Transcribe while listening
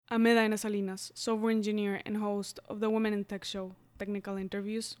I'm Medina Salinas, software engineer and host of the Women in Tech show, technical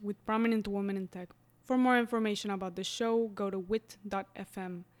interviews with prominent women in tech. For more information about the show, go to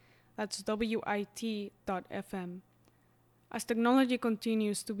wit.fm. That's wit.fm. As technology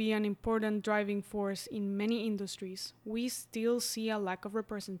continues to be an important driving force in many industries, we still see a lack of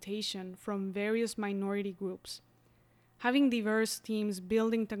representation from various minority groups. Having diverse teams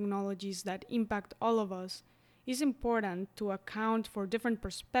building technologies that impact all of us is important to account for different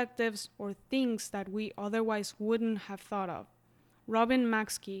perspectives or things that we otherwise wouldn't have thought of. Robin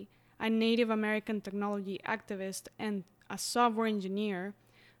Máxkii, a Native American technology activist and a software engineer,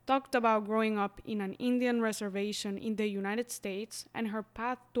 talked about growing up in an Indian reservation in the United States and her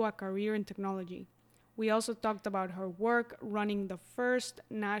path to a career in technology. We also talked about her work running the first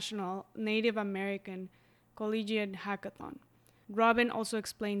national Native American collegiate hackathon. Robin also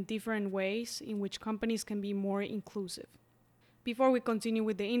explained different ways in which companies can be more inclusive. Before we continue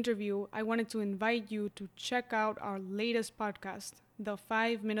with the interview, I wanted to invite you to check out our latest podcast, The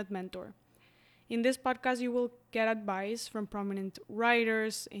 5-Minute Mentor. In this podcast, you will get advice from prominent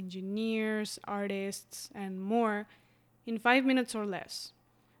writers, engineers, artists, and more in 5 minutes or less.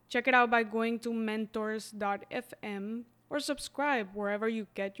 Check it out by going to mentors.fm or subscribe wherever you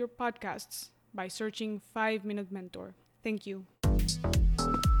get your podcasts by searching 5-Minute Mentor. Thank you.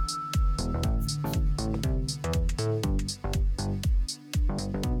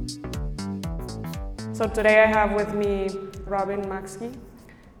 So today I have with me Robin Máxkii,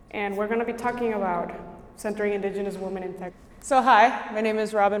 and we're going to be talking about centering Indigenous women in tech. So hi, my name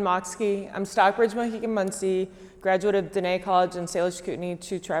is Robin Máxkii. I'm Stockbridge Mohican Muncie, graduate of Dene College and Salish Kootenai,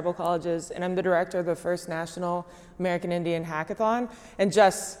 two tribal colleges, and I'm the director of the first National American Indian Hackathon. And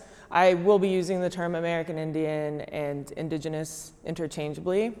I will be using the term American Indian and Indigenous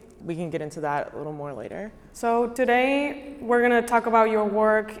interchangeably. We can get into that a little more later. So today we're going to talk about your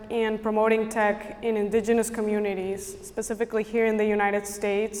work in promoting tech in Indigenous communities, specifically here in the United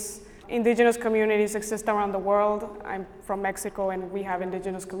States. Indigenous communities exist around the world. I'm from Mexico and we have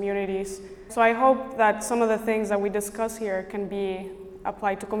Indigenous communities. So I hope that some of the things that we discuss here can be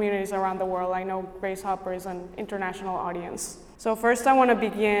applied to communities around the world. I know Grace Hopper is an international audience. So first I want to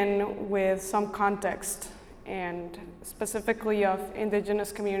begin with some context and specifically of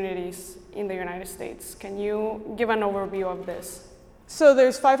Indigenous communities in the United States. Can you give an overview of this? So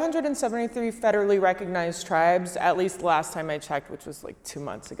there's 573 federally recognized tribes, at least the last time I checked, which was like 2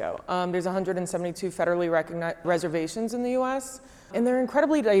 months ago. There's 172 federally recognized reservations in the US, and they're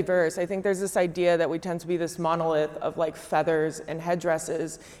incredibly diverse. I think there's this idea that we tend to be this monolith of like feathers and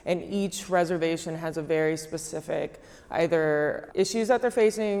headdresses, and each reservation has a very specific either issues that they're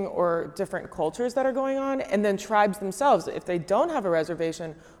facing or different cultures that are going on, and then tribes themselves, if they don't have a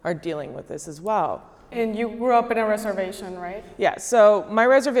reservation, are dealing with this as well. And you grew up in a reservation, right? Yeah, so my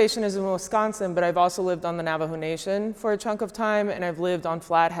reservation is in Wisconsin, but I've also lived on the Navajo Nation for a chunk of time, and I've lived on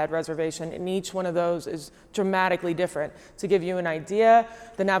Flathead Reservation, and each one of those is dramatically different. To give you an idea,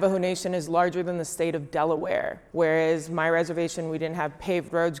 the Navajo Nation is larger than the state of Delaware, whereas my reservation, we didn't have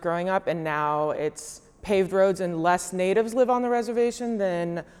paved roads growing up, and now it's paved roads and less natives live on the reservation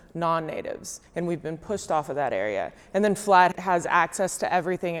than non-natives, and we've been pushed off of that area. And then Flat has access to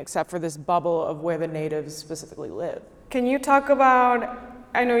everything except for this bubble of where the natives specifically live. Can you talk about,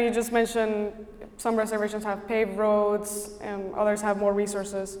 I know you just mentioned some reservations have paved roads and others have more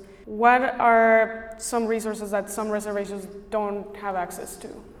resources. What are some resources that some reservations don't have access to?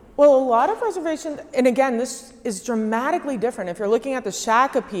 Well, a lot of reservations, and again, this is dramatically different. If you're looking at the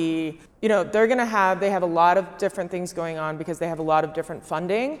Shakopee, they have a lot of different things going on because they have a lot of different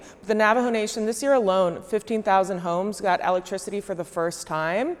funding. The Navajo Nation, this year alone, 15,000 homes got electricity for the first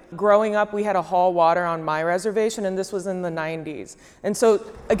time. Growing up, we had to haul water on my reservation, and this was in the 90s. And so,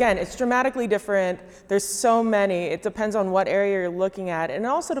 again, it's dramatically different. There's so many. It depends on what area you're looking at, and it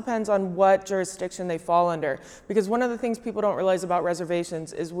also depends on what jurisdiction they fall under. Because one of the things people don't realize about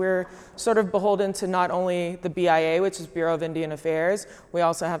reservations is we're sort of beholden to not only the BIA, which is Bureau of Indian Affairs, we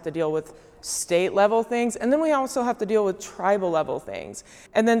also have to deal with state level things, and then we also have to deal with tribal level things.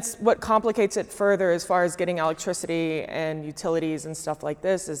 And then what complicates it further as far as getting electricity and utilities and stuff like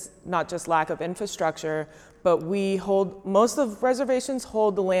this is not just lack of infrastructure, but most of reservations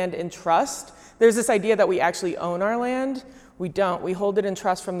hold the land in trust. There's this idea that we actually own our land. We don't. We hold it in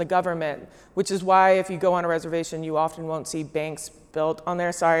trust from the government, which is why if you go on a reservation, you often won't see banks built on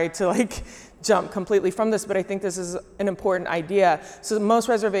there. Sorry to like jump completely from this, but I think this is an important idea. So most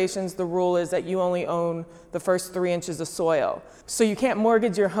reservations, the rule is that you only own the first 3 inches of soil. So you can't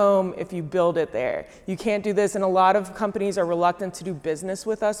mortgage your home if you build it there. You can't do this, and a lot of companies are reluctant to do business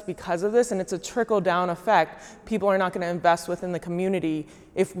with us because of this, and it's a trickle-down effect. People are not going to invest within the community.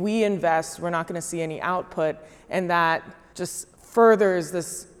 If we invest, we're not going to see any output, and that just furthers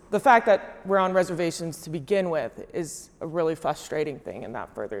this. The fact that we're on reservations to begin with is a really frustrating thing, and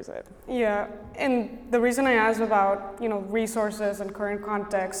that furthers it. Yeah, and the reason I asked about, resources and current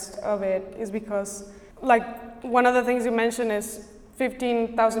context of it is because, like, one of the things you mentioned is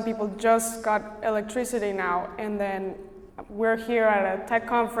 15,000 people just got electricity now, and then we're here at a tech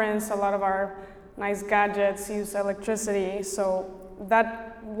conference. A lot of our nice gadgets use electricity, so that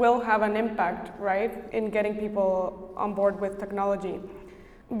will have an impact, right, in getting people on board with technology.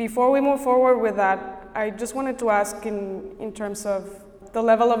 Before we move forward with that, I just wanted to ask in terms of the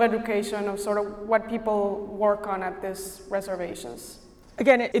level of education of sort of what people work on at these reservations.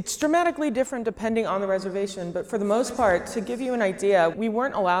 Again, it's dramatically different depending on the reservation, but for the most part, to give you an idea, we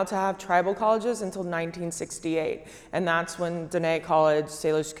weren't allowed to have tribal colleges until 1968, and that's when Dene College,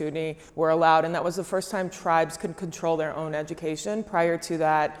 Salish Kootenai were allowed, and that was the first time tribes could control their own education. Prior to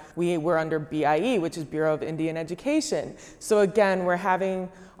that, we were under BIE, which is Bureau of Indian Education. So again, we're having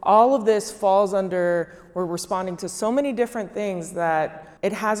all of this falls under, we're responding to so many different things that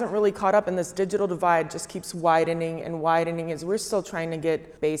it hasn't really caught up, and this digital divide just keeps widening and widening as we're still trying to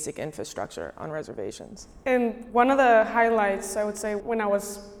get basic infrastructure on reservations. And one of the highlights, I would say, when I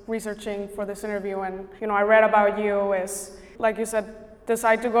was researching for this interview and I read about you is, like you said,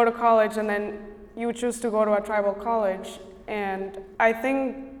 decide to go to college and then you choose to go to a tribal college. And I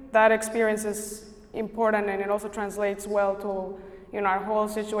think that experience is important, and it also translates well to our whole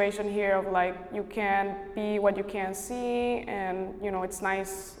situation here of like, you can't be what you can't see, and it's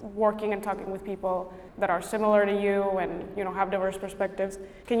nice working and talking with people that are similar to you and have diverse perspectives.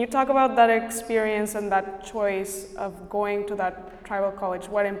 Can you talk about that experience and that choice of going to that tribal college?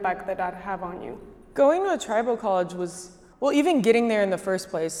 What impact did that have on you? Going to a tribal college was, well, even getting there in the first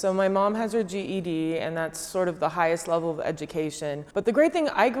place. So my mom has her GED, and that's sort of the highest level of education. But the great thing,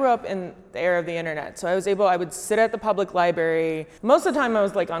 I grew up in the era of the internet. So I would sit at the public library. Most of the time I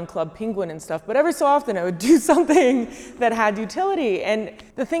was like on Club Penguin and stuff, but every so often I would do something that had utility. And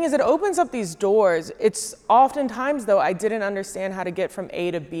the thing is, it opens up these doors. It's oftentimes though, I didn't understand how to get from A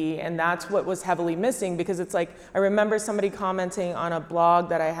to B, and that's what was heavily missing, because it's like, I remember somebody commenting on a blog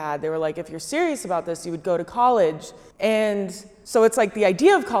that I had, they were like, if you're serious about this, you would go to college. And so it's like the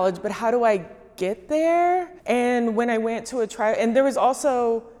idea of college, but how do I get there? And when I went to a trial, and there was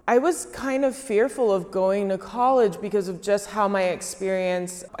also, I was kind of fearful of going to college because of just how my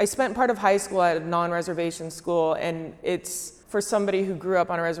experience, I spent part of high school at a non-reservation school, and it's, for somebody who grew up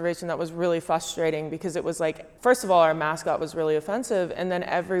on a reservation, that was really frustrating, because it was like, first of all, our mascot was really offensive, and then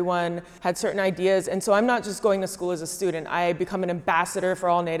everyone had certain ideas. And so I'm not just going to school as a student, I become an ambassador for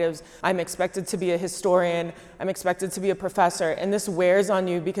all natives. I'm expected to be a historian, I'm expected to be a professor, and this wears on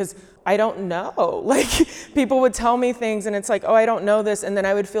you because I don't know. Like, people would tell me things and it's like, oh, I don't know this, and then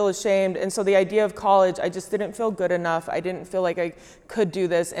I would feel ashamed. And so the idea of college, I just didn't feel good enough. I didn't feel like I could do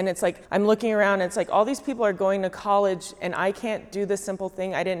this. And it's like, I'm looking around and it's like, all these people are going to college and I can't do this simple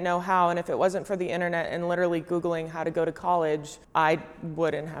thing. I didn't know how, and if it wasn't for the internet and literally Googling how to go to college, I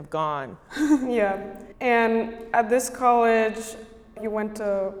wouldn't have gone. Yeah, and at this college, you went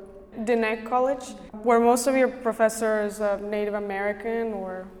to Dene College. Were most of your professors Native American,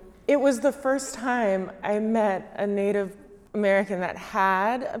 or? It was the first time I met a Native American that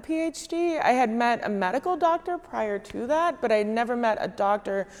had a PhD. I had met a medical doctor prior to that, but I had never met a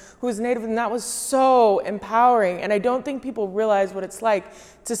doctor who was Native, and that was so empowering. And I don't think people realize what it's like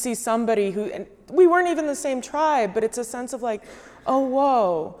to see somebody who, and we weren't even the same tribe, but it's a sense of like, oh,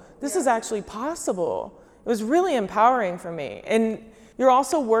 whoa, this is actually possible. It was really empowering for me. And you're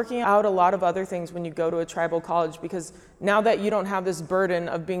also working out a lot of other things when you go to a tribal college, because now that you don't have this burden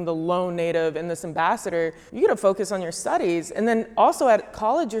of being the lone Native and this ambassador, you get to focus on your studies. And then also at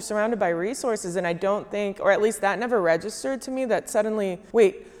college, you're surrounded by resources, and I don't think, or at least that never registered to me, that suddenly,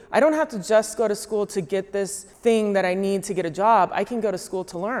 wait, I don't have to just go to school to get this thing that I need to get a job. I can go to school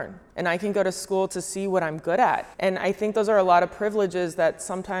to learn, and I can go to school to see what I'm good at. And I think those are a lot of privileges that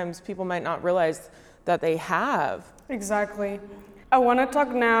sometimes people might not realize that they have. Exactly. I want to talk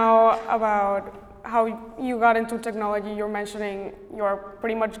now about how you got into technology. You're mentioning you're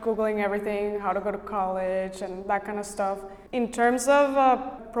pretty much Googling everything, how to go to college and that kind of stuff. In terms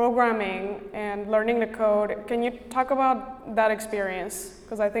of programming and learning the code. Can you talk about that experience?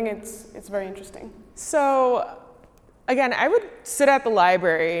 Because I think it's very interesting. So, again, I would sit at the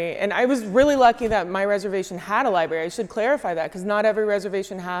library, and I was really lucky that my reservation had a library. I should clarify that, because not every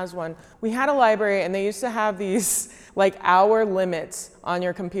reservation has one. We had a library, and they used to have these like hour limits on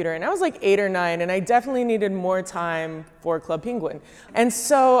your computer, and I was like 8 or 9, and I definitely needed more time for Club Penguin. And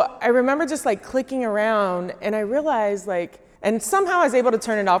so I remember just like clicking around, and I realized like, and somehow I was able to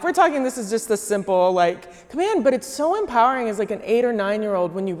turn it off. We're talking, this is just a simple like command, but it's so empowering as like an 8 or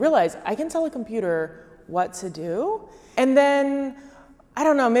 9-year-old when you realize I can tell a computer what to do. And then, I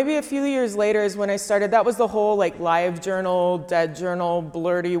don't know, maybe a few years later is when I started, that was the whole like live journal, dead journal,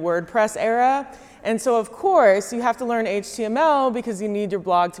 blurty WordPress era. And so of course you have to learn HTML because you need your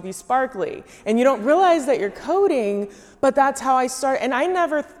blog to be sparkly. And you don't realize that you're coding, but that's how I started. And I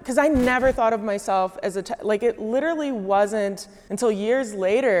never thought of myself as like it literally wasn't until years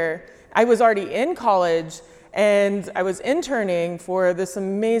later, I was already in college, and I was interning for this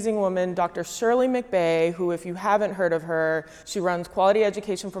amazing woman, Dr. Shirley McBay, who, if you haven't heard of her, she runs quality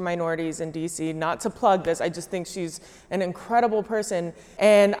education for minorities in DC. Not to plug this, I just think she's an incredible person.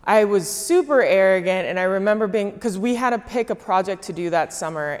 And I was super arrogant, and I remember because we had to pick a project to do that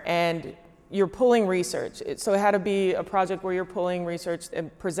summer, and you're pulling research. So it had to be a project where you're pulling research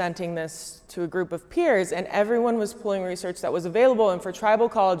and presenting this to a group of peers, and everyone was pulling research that was available, and for tribal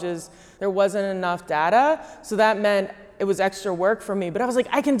colleges, there wasn't enough data, so that meant it was extra work for me, but I was like,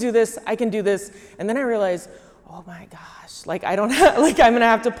 I can do this, and then I realized, oh my gosh, like I don't have, like I'm gonna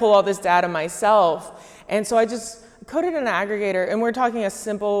have to pull all this data myself, and so I just coded an aggregator, and we're talking a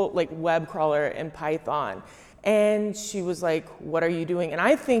simple like web crawler in Python. And she was like, what are you doing? And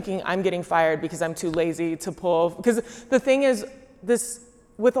I'm thinking I'm getting fired because I'm too lazy to pull. Because the thing is, this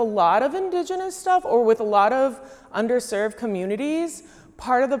with a lot of indigenous stuff or with a lot of underserved communities,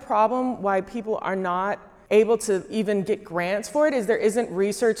 part of the problem why people are not able to even get grants for it is there isn't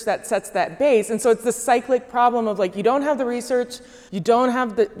research that sets that base. And so it's the cyclic problem of like, you don't have the research, you don't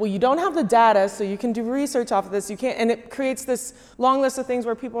have the data, so you can do research off of this, you can't, and it creates this long list of things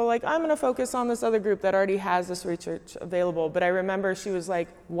where people are like, I'm gonna focus on this other group that already has this research available. But I remember she was like,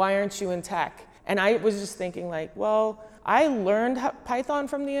 why aren't you in tech? And I was just thinking like, well, I learned Python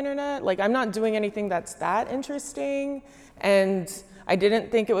from the internet, like I'm not doing anything that's that interesting, and I didn't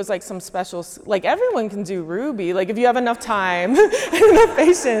think it was like some special, like everyone can do Ruby, like if you have enough time and enough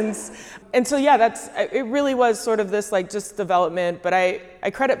patience. And so yeah, it really was sort of this like just development, but I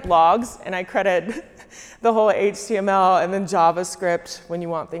credit blogs and I credit the whole HTML and then JavaScript when you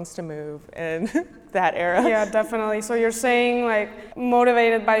want things to move and that era. Yeah, definitely. So you're saying like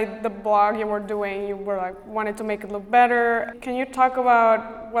motivated by the blog you were doing, you were like wanted to make it look better. Can you talk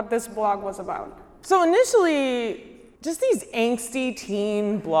about what this blog was about? So initially, just these angsty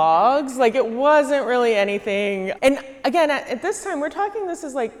teen blogs, like it wasn't really anything. And again, at this time, we're talking, this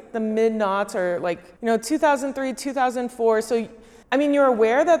is like the mid-noughts or like, 2003, 2004. So, I mean, you're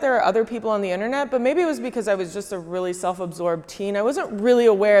aware that there are other people on the internet, but maybe it was because I was just a really self-absorbed teen. I wasn't really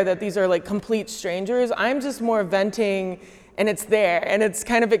aware that these are like complete strangers. I'm just more venting and it's there. And it's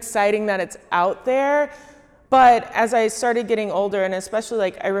kind of exciting that it's out there. But as I started getting older, and especially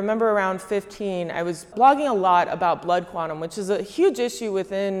like I remember around 15, I was blogging a lot about blood quantum, which is a huge issue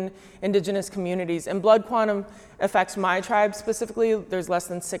within indigenous communities. And blood quantum affects my tribe specifically. There's less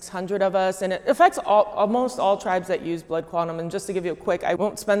than 600 of us, and it affects almost all tribes that use blood quantum. And just to give you a quick, I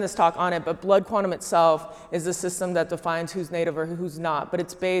won't spend this talk on it, but blood quantum itself is the system that defines who's native or who's not. But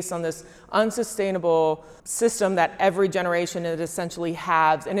it's based on this unsustainable system that every generation it essentially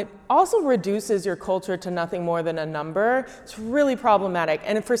halves. And it also reduces your culture to nothing more than a number. It's really problematic.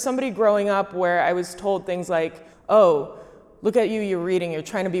 And for somebody growing up where I was told things like, oh, look at you, you're reading, you're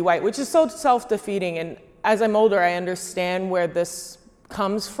trying to be white, which is so self-defeating. And as I'm older, I understand where this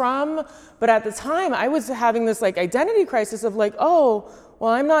comes from. But at the time, I was having this like identity crisis of like, oh,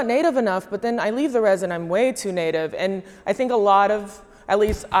 well, I'm not native enough, but then I leave the res and I'm way too native. And I think a lot of, at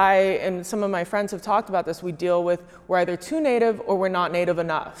least I and some of my friends have talked about this, we deal with we're either too native or we're not native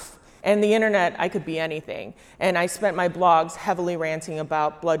enough. And the internet, I could be anything. And I spent my blogs heavily ranting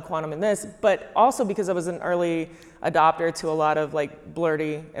about blood quantum and this, but also because I was an early adopter to a lot of like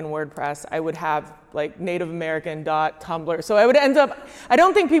Blurty and WordPress, I would have like Native American .tumblr. So I would end up, I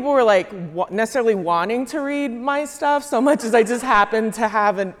don't think people were like necessarily wanting to read my stuff so much as I just happened to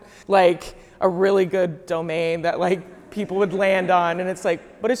have a really good domain that like people would land on. And it's like,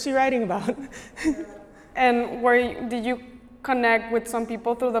 what is she writing about? And did you connect with some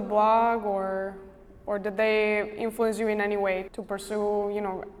people through the blog, or did they influence you in any way to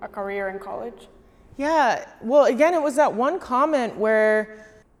pursue, a career in college? Yeah, well, again, it was that one comment where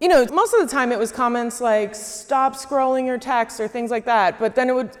you know, most of the time it was comments like, stop scrolling your text or things like that. But then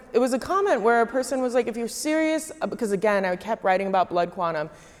it was a comment where a person was like, if you're serious, because again, I kept writing about blood quantum.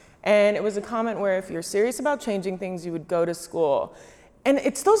 And it was a comment where if you're serious about changing things, you would go to school. And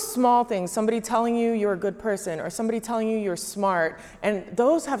it's those small things, somebody telling you you're a good person or somebody telling you you're smart. And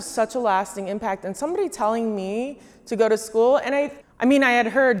those have such a lasting impact. And somebody telling me to go to school, and I mean, I had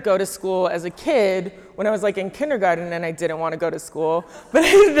heard go to school as a kid when I was like in kindergarten and I didn't want to go to school, but I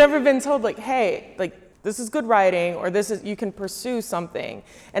had never been told like, hey, like this is good writing or this is, you can pursue something.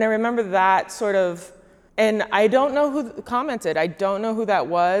 And I remember that sort of, and I don't know who commented. I don't know who that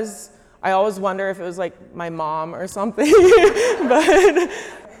was. I always wonder if it was like my mom or something, but.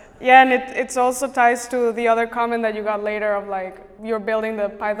 Yeah, and it's also ties to the other comment that you got later of like, you're building the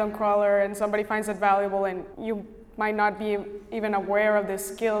Python crawler and somebody finds it valuable and you might not be even aware of the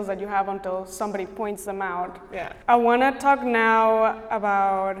skills that you have until somebody points them out. Yeah. I want to talk now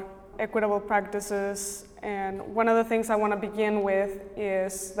about equitable practices, and one of the things I want to begin with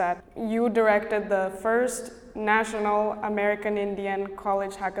is that you directed the first National American Indian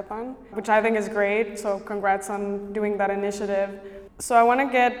College Hackathon, which I think is great, so congrats on doing that initiative. So I want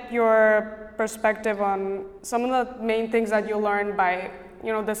to get your perspective on some of the main things that you learned by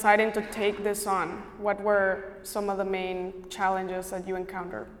deciding to take this on. What were some of the main challenges that you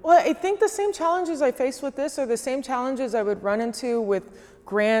encountered? Well, I think the same challenges I faced with this are the same challenges I would run into with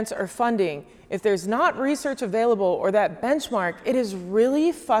grants or funding. If there's not research available or that benchmark, it is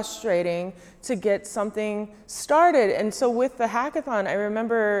really frustrating to get something started. And so with the hackathon, I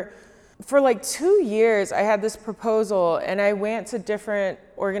remember for like 2 years, I had this proposal and I went to different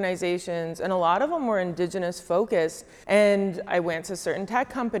organizations and a lot of them were Indigenous focused. And I went to certain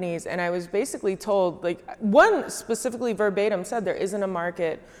tech companies and I was basically told, like one specifically verbatim said there isn't a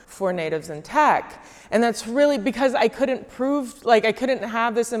market for natives in tech. And that's really because I couldn't prove, like I couldn't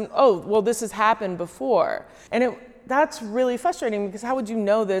have this and, oh, well, this has happened before. And that's really frustrating because how would you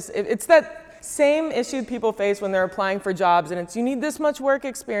know this? It's that same issue people face when they're applying for jobs and it's you need this much work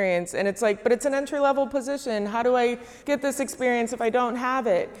experience and it's like, but it's an entry-level position. How do I get this experience if I don't have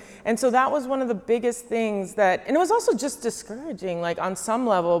it? And so that was one of the biggest things that, and it was also just discouraging like on some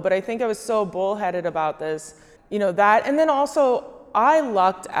level, but I think I was so bullheaded about this, that, and then also I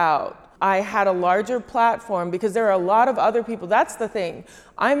lucked out. I had a larger platform because there are a lot of other people. That's the thing.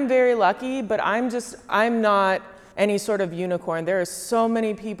 I'm very lucky, but I'm not any sort of unicorn. There are so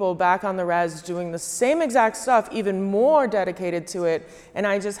many people back on the res doing the same exact stuff, even more dedicated to it. And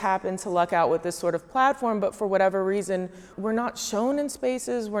I just happened to luck out with this sort of platform, but for whatever reason, we're not shown in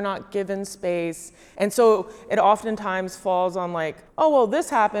spaces, we're not given space. And so it oftentimes falls on like, oh, well, this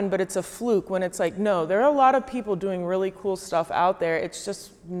happened, but it's a fluke, when it's like, no, there are a lot of people doing really cool stuff out there. It's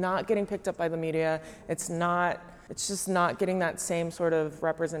just not getting picked up by the media. It's just not getting that same sort of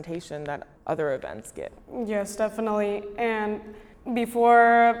representation that other events get. Yes, definitely. And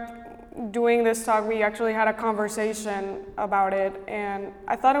before doing this talk, we actually had a conversation about it. And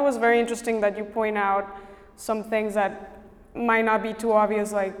I thought it was very interesting that you point out some things that might not be too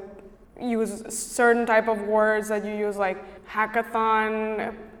obvious, like use certain type of words that you use, like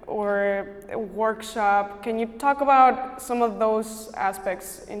hackathon or a workshop. Can you talk about some of those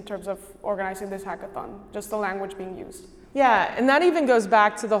aspects in terms of organizing this hackathon, just the language being used? Yeah, and that even goes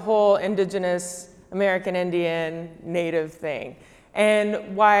back to the whole Indigenous, American Indian, Native thing.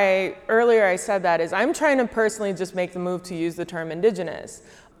 And why earlier I said that is I'm trying to personally just make the move to use the term Indigenous.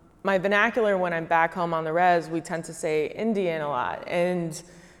 My vernacular when I'm back home on the res, we tend to say Indian a lot.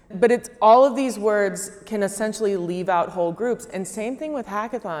 But it's all of these words can essentially leave out whole groups. And same thing with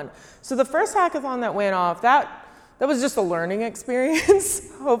hackathon. So the first hackathon that went off, that was just a learning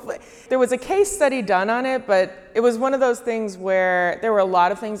experience, hopefully. There was a case study done on it, but it was one of those things where there were a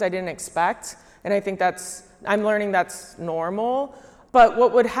lot of things I didn't expect. And I think I'm learning that's normal. But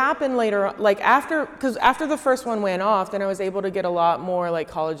what would happen later, like because after the first one went off, then I was able to get a lot more like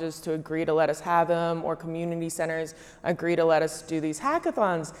colleges to agree to let us have them, or community centers agree to let us do these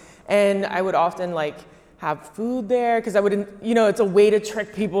hackathons. And I would often like have food there because I wouldn't, it's a way to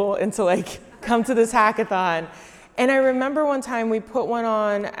trick people into like come to this hackathon. And I remember one time we put one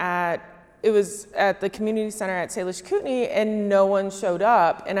on it was at the community center at Salish Kootenai, and no one showed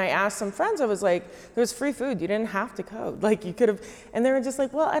up. And I asked some friends, I was like, there was free food, you didn't have to code. Like you could have, and they were just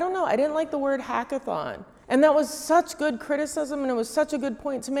like, well, I don't know, I didn't like the word hackathon. And that was such good criticism, and it was such a good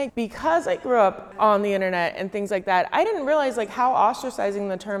point to make because I grew up on the internet and things like that. I didn't realize like how ostracizing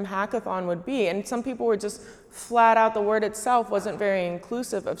the term hackathon would be. And some people were just flat out, the word itself wasn't very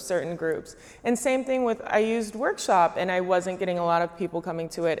inclusive of certain groups. And same thing with, I used workshop and I wasn't getting a lot of people coming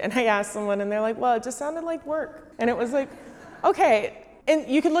to it. And I asked someone and they're like, well, it just sounded like work. And it was like, okay, And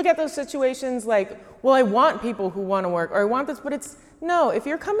you can look at those situations like, well, I want people who want to work, or I want this, but no, if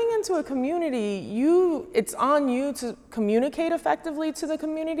you're coming into a community, it's on you to communicate effectively to the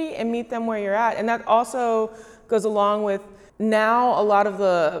community and meet them where you're at. And that also goes along with now a lot of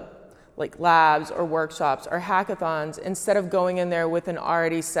the like labs or workshops or hackathons, instead of going in there with an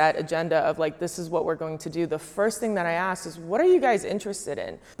already set agenda of like, this is what we're going to do, the first thing that I ask is, what are you guys interested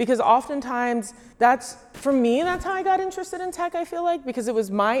in? Because oftentimes for me, that's how I got interested in tech, I feel like, because it was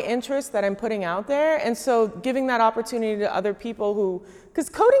my interest that I'm putting out there. And so giving that opportunity to other people because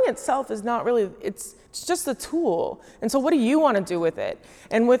coding itself is not really, it's just a tool. And so what do you want to do with it?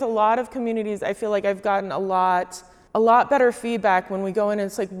 And with a lot of communities, I feel like I've gotten a lot better feedback when we go in and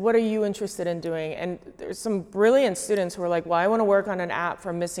it's like, what are you interested in doing? And there's some brilliant students who are like, well, I want to work on an app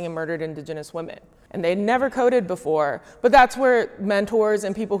for missing and murdered Indigenous women. And they'd never coded before, but that's where mentors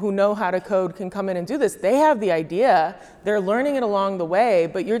and people who know how to code can come in and do this. They have the idea, they're learning it along the way,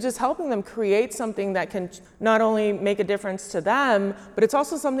 but you're just helping them create something that can not only make a difference to them, but it's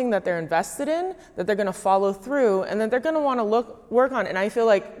also something that they're invested in, that they're gonna follow through, and that they're gonna wanna work on. And I feel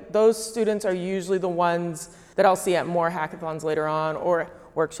like those students are usually the ones that I'll see at more hackathons later on, or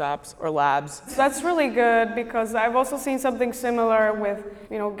workshops or labs. That's really good, because I've also seen something similar with,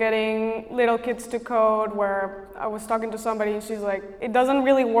 getting little kids to code, where I was talking to somebody and she's like, it doesn't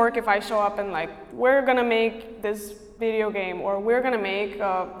really work if I show up and like, we're gonna make this video game, or we're gonna make an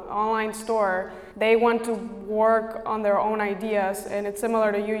online store. They want to work on their own ideas, and it's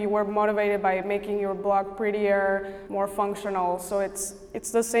similar to you. You were motivated by making your blog prettier, more functional. So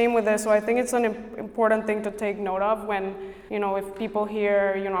it's the same with this. So I think it's an important thing to take note of when, if people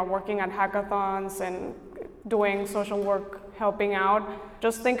here, are working at hackathons and doing social work, helping out,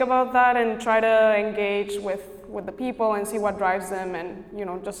 just think about that and try to engage with the people and see what drives them, and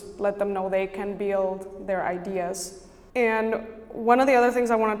just let them know they can build their ideas. And one of the other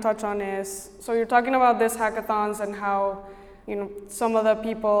things I want to touch on is, so you're talking about this hackathons and how some of the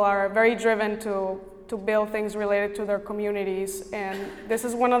people are very driven to build things related to their communities, and this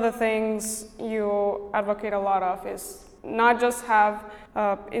is one of the things you advocate a lot of, is not just have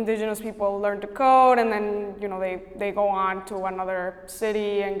Indigenous people learn to code and then they go on to another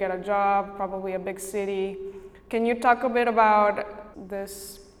city and get a job, probably a big city. Can you talk a bit about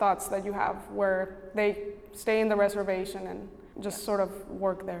these thoughts that you have where they stay in the reservation and just sort of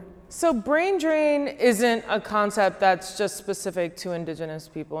work there? So brain drain isn't a concept that's just specific to Indigenous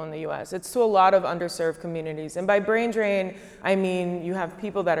people in the US. It's to a lot of underserved communities. And by brain drain, I mean you have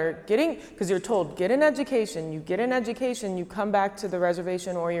people that are because you're told, get an education, you come back to the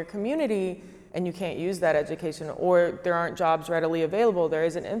reservation or your community and you can't use that education, or there aren't jobs readily available, there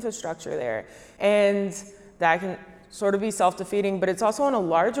isn't infrastructure there. And that can sort of be self-defeating, but it's also on a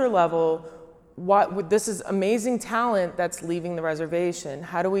larger level, this is amazing talent that's leaving the reservation.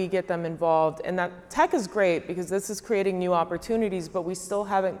 How do we get them involved? And that tech is great because this is creating new opportunities, but we still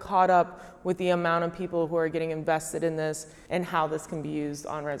haven't caught up with the amount of people who are getting invested in this and how this can be used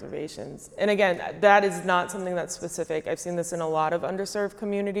on reservations. And again, that is not something that's specific. I've seen this in a lot of underserved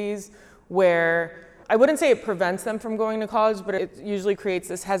communities where I wouldn't say it prevents them from going to college, but it usually creates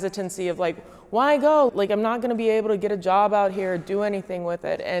this hesitancy of like, why go? Like, I'm not gonna be able to get a job out here, do anything with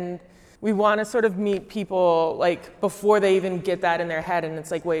it. And we want to sort of meet people like before they even get that in their head, and it's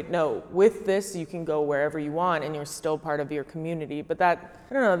like, wait, no, with this you can go wherever you want and you're still part of your community. But that,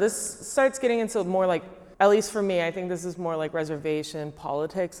 I don't know, this starts getting into more like, at least for me, I think this is more like reservation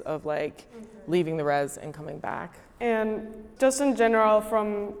politics of like leaving the res and coming back. And just in general,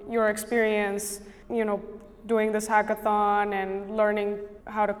 from your experience, doing this hackathon and learning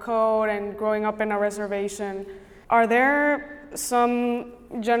how to code and growing up in a reservation, are there some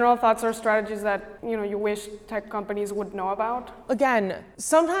general thoughts or strategies that you wish tech companies would know about? Again,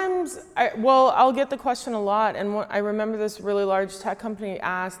 sometimes, I'll get the question a lot, and I remember this really large tech company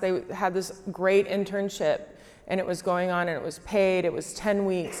asked, they had this great internship, and it was going on, and it was paid, it was 10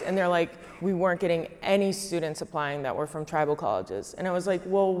 weeks, and they're like, we weren't getting any students applying that were from tribal colleges. And I was like,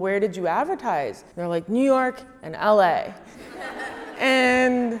 well, where did you advertise? They're like, New York and LA.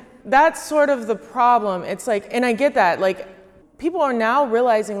 And that's sort of the problem. It's like, and I get that, like, people are now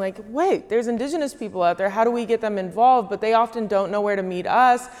realizing like, wait, there's Indigenous people out there, how do we get them involved? But they often don't know where to meet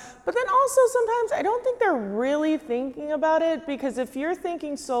us. But then also sometimes I don't think they're really thinking about it, because if you're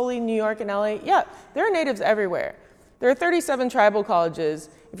thinking solely New York and LA, yeah, there are natives everywhere. There are 37 tribal colleges.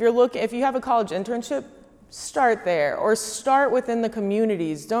 If you have a college internship, start there, or start within the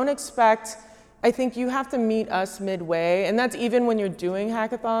communities. Don't expect, I think you have to meet us midway, and that's even when you're doing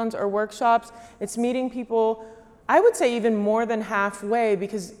hackathons or workshops. It's meeting people, I would say even more than halfway,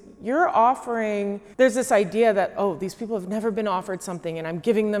 because you're offering, there's this idea that, oh, these people have never been offered something and I'm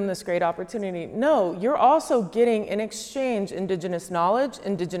giving them this great opportunity. No, you're also getting in exchange Indigenous knowledge,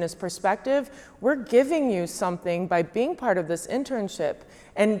 Indigenous perspective. We're giving you something by being part of this internship,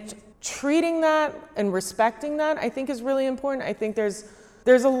 and treating that and respecting that, I think, is really important. I think there's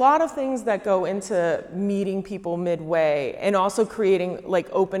a lot of things that go into meeting people midway and also creating, like,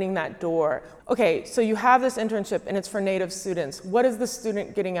 opening that door. Okay, so you have this internship and it's for Native students. What is the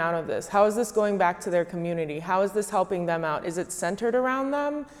student getting out of this? How is this going back to their community? How is this helping them out? Is it centered around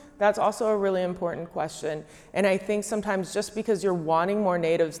them? That's also a really important question. And I think sometimes just because you're wanting more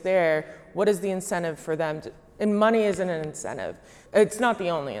Natives there, what is the incentive for them to, and money isn't an incentive. It's not the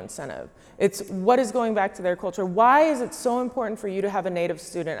only incentive. It's what is going back to their culture. Why is it so important for you to have a Native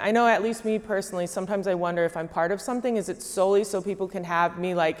student? I know, at least me personally, sometimes I wonder if I'm part of something. Is it solely so people can have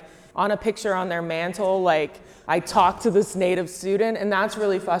me, like, on a picture on their mantle, like, I talk to this Native student? And that's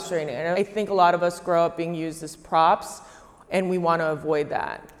really frustrating. And I think a lot of us grow up being used as props, and we want to avoid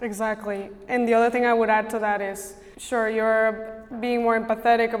that. Exactly. And the other thing I would add to that is, sure, you're being more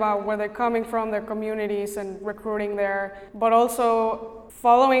empathetic about where they're coming from, their communities, and recruiting there, but also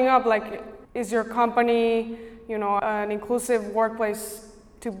following up, like, is your company, an inclusive workplace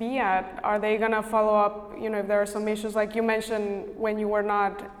to be at? Are they gonna follow up, if there are some issues, like you mentioned, when you were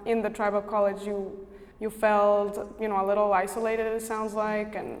not in the tribal college, you felt, a little isolated, it sounds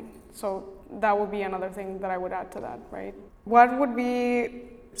like, and so that would be another thing that I would add to that, right? What would be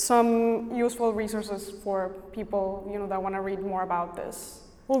some useful resources for people, that want to read more about this?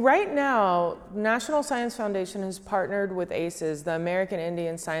 Well, right now, National Science Foundation has partnered with ACES, the American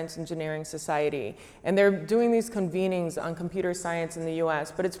Indian Science Engineering Society, and they're doing these convenings on computer science in the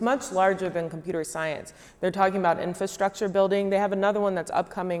US, but it's much larger than computer science. They're talking about infrastructure building. They have another one that's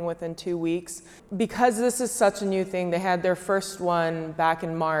upcoming within 2 weeks. Because this is such a new thing, they had their first one back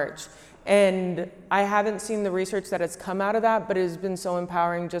in March. And I haven't seen the research that has come out of that, but it has been so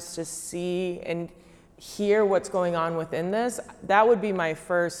empowering just to see and hear what's going on within this. That would be my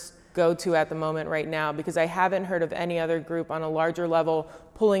first go-to at the moment right now, because I haven't heard of any other group on a larger level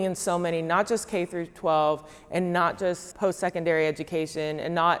pulling in so many, not just K through 12 and not just post-secondary education,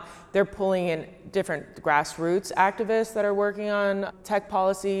 and they're pulling in different grassroots activists that are working on tech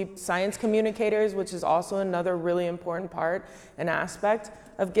policy, science communicators, which is also another really important part and aspect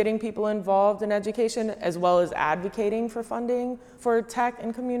of getting people involved in education, as well as advocating for funding for tech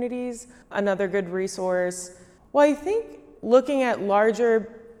and communities. Another good resource. Well, I think looking at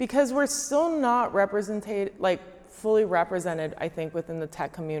larger, because we're still not represented, fully represented, I think, within the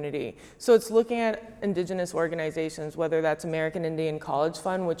tech community. So it's looking at Indigenous organizations, whether that's American Indian College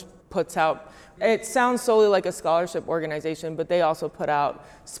Fund, which puts out, it sounds solely like a scholarship organization, but they also put out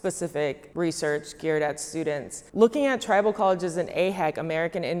specific research geared at students. Looking at tribal colleges and AHEC,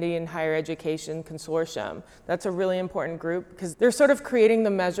 American Indian Higher Education Consortium, that's a really important group because they're sort of creating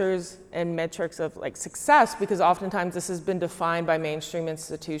the measures and metrics of success, because oftentimes this has been defined by mainstream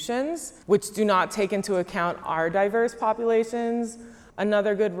institutions, which do not take into account our diverse populations.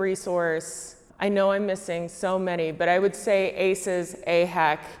 Another good resource, I know I'm missing so many, but I would say ACES,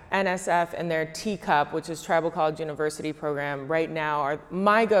 AHEC, NSF, and their TCUP, which is Tribal College University Program, right now are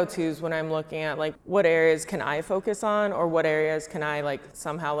my go-tos when I'm looking at what areas can I focus on, or what areas can I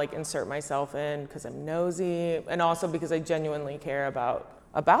somehow insert myself in because I'm nosy, and also because I genuinely care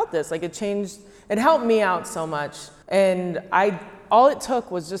about this. It helped me out so much, and all it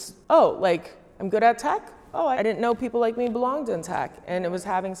took was just, I'm good at tech. Oh, I didn't know people like me belonged in tech, and it was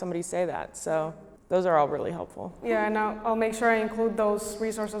having somebody say that. So those are all really helpful. Yeah, and I'll make sure I include those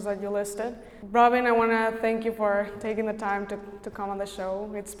resources that you listed. Robin, I want to thank you for taking the time to come on the show.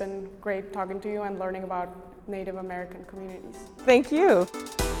 It's been great talking to you and learning about Native American communities. Thank you.